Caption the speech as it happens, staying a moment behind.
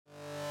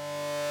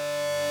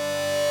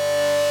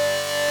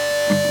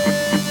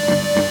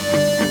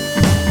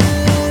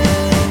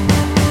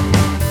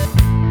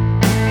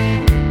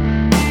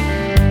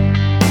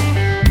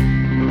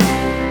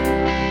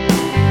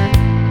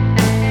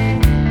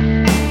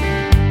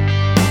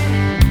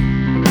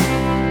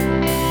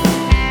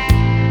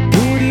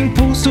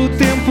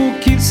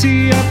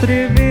se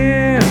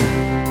atrever.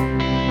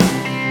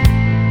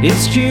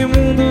 Este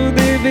mundo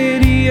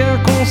deveria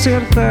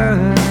consertar,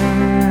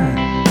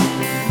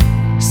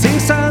 sem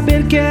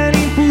saber que era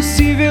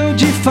impossível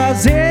de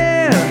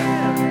fazer.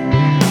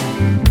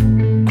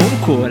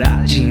 Com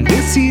coragem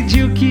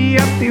decidiu que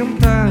ia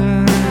tentar.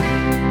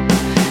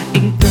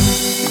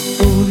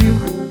 Então ouviu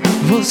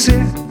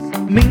você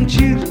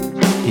mentir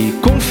e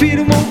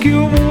confirmou que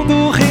o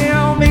mundo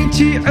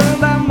realmente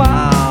anda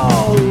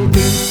mal.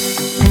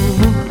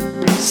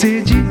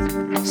 Você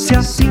disse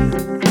assim: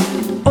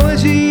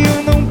 hoje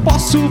eu não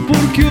posso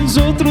porque os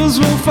outros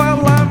vão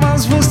falar,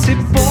 mas você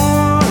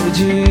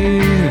pode.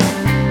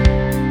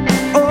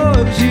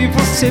 Hoje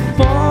você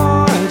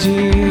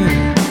pode.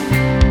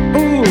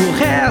 O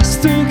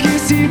resto que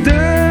se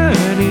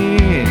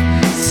dane.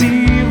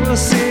 Se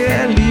você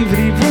é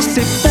livre,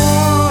 você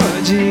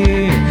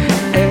pode.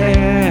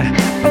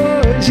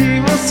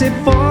 Hoje você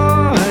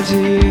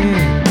pode.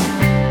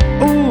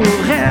 O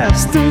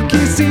resto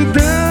que se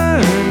dane.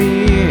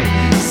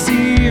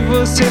 Se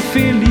você é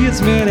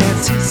feliz,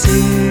 merece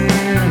ser.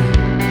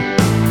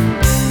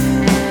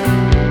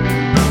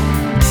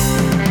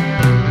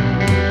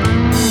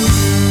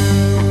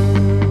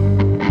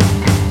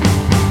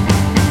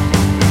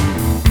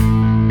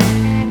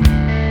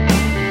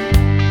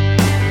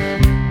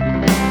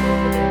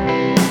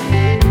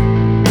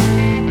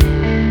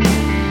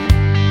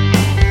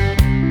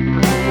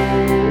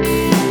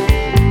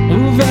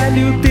 O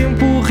velho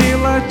tempo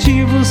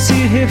relativo se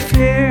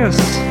refez.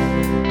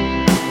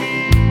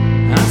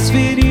 As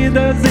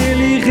feridas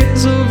ele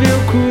resolveu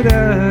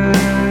curar,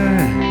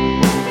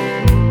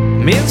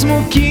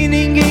 mesmo que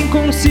ninguém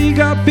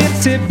consiga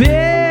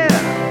perceber.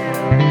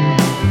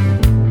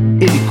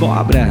 Ele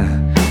cobra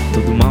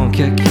todo mal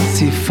que aqui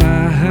se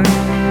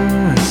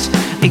faz.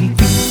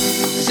 Enfim,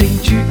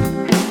 senti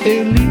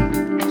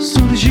ele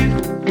surgir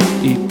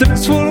e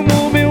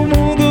transformou meu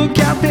mundo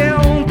que até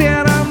ontem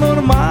era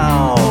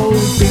normal.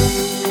 O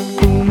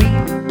tempo me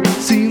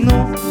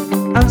ensinou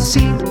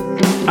assim.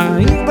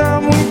 Ainda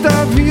há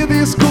muita vida,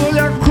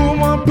 escolha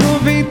como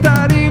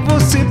aproveitar e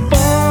você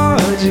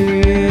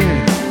pode.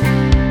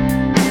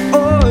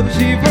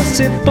 Hoje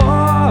você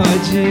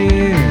pode.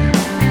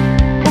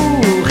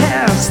 O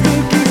resto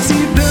que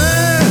se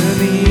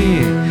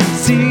dane.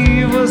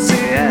 Se você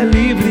é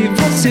livre,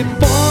 você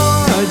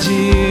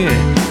pode.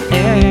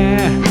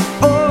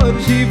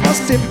 Hoje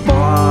você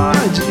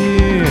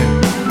pode.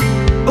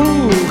 O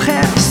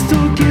resto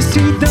que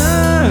se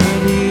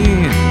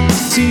dane.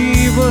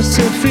 Se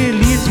você é feliz,